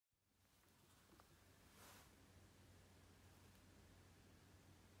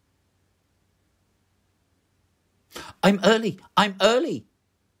I'm early,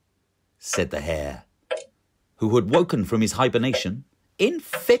 said the hare, who had woken from his hibernation in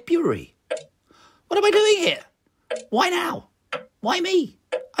February. What am I doing here? Why now? Why me?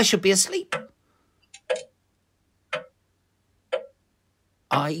 I should be asleep.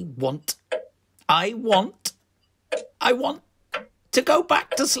 I want to go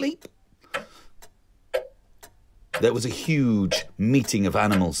back to sleep. There was a huge meeting of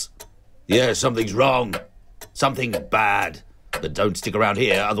animals. Yeah, something's wrong. Something's bad. But don't stick around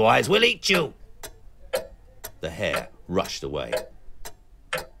here, otherwise we'll eat you. The hare rushed away.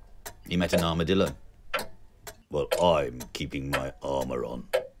 He met an armadillo. Well, I'm keeping my armour on.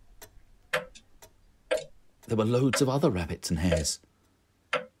 There were loads of other rabbits and hares.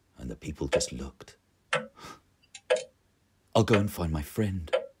 And the people just looked. I'll go and find my friend.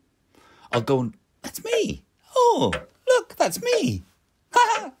 That's me. Oh, look, that's me.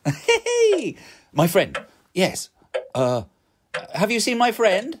 Ha ha. Hey, my friend. Yes. Have you seen my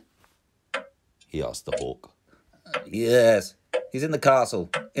friend? He asked the hawk. Yes, he's in the castle,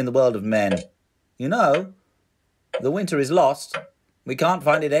 in the world of men. You know, the winter is lost. We can't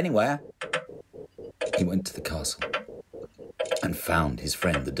find it anywhere. He went to the castle and found his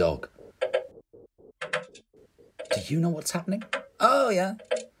friend the dog. Do you know what's happening? Oh, yeah.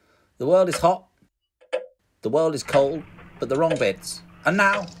 The world is hot. The world is cold, but the wrong bits. And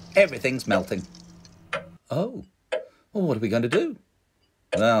now everything's melting. Oh, well, what are we going to do?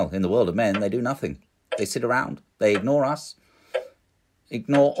 Well, in the world of men, they do nothing. They sit around. They ignore us.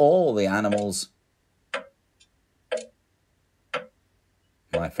 Ignore all the animals.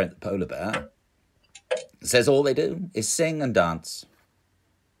 My friend the polar bear says all they do is sing and dance.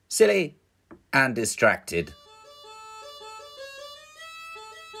 Silly and distracted.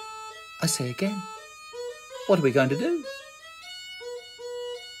 I say again, what are we going to do?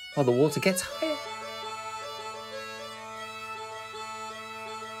 While the water gets higher.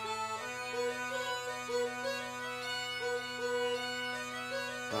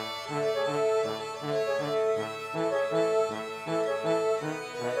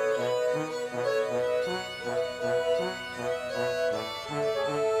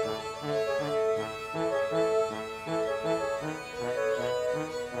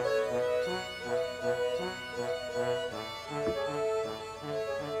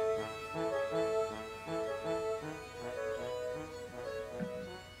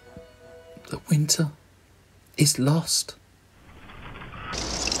 The winter is lost.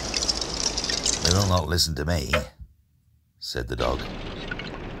 They will not listen to me, said the dog.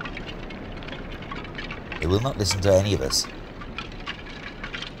 They will not listen to any of us.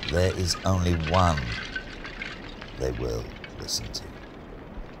 There is only one they will listen to.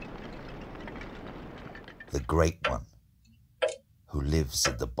 The Great One, who lives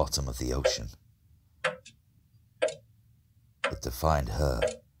at the bottom of the ocean. But to find her,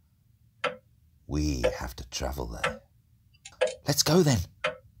 we have to travel there. Let's go then,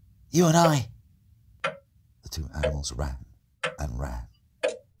 you and I. The two animals ran and ran,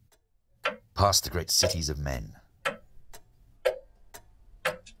 past the great cities of men.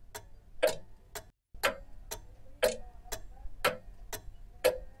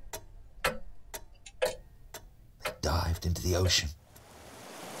 They dived into the ocean.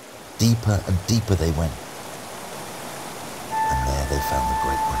 Deeper and deeper they went. And there they found the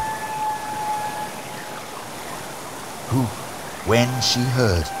Great One, who, when she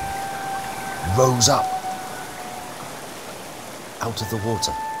heard, rose up out of the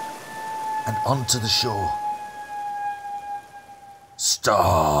water and onto the shore.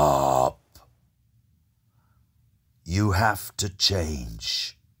 Stop! You have to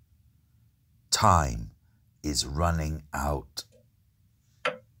change. Time is running out.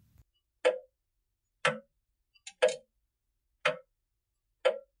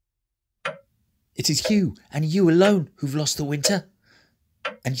 It is you and you alone who've lost the winter,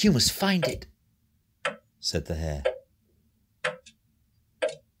 and you must find it, said the hare.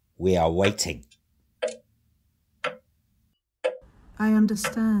 We are waiting. I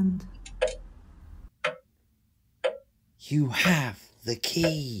understand. You have the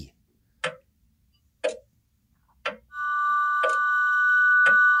key,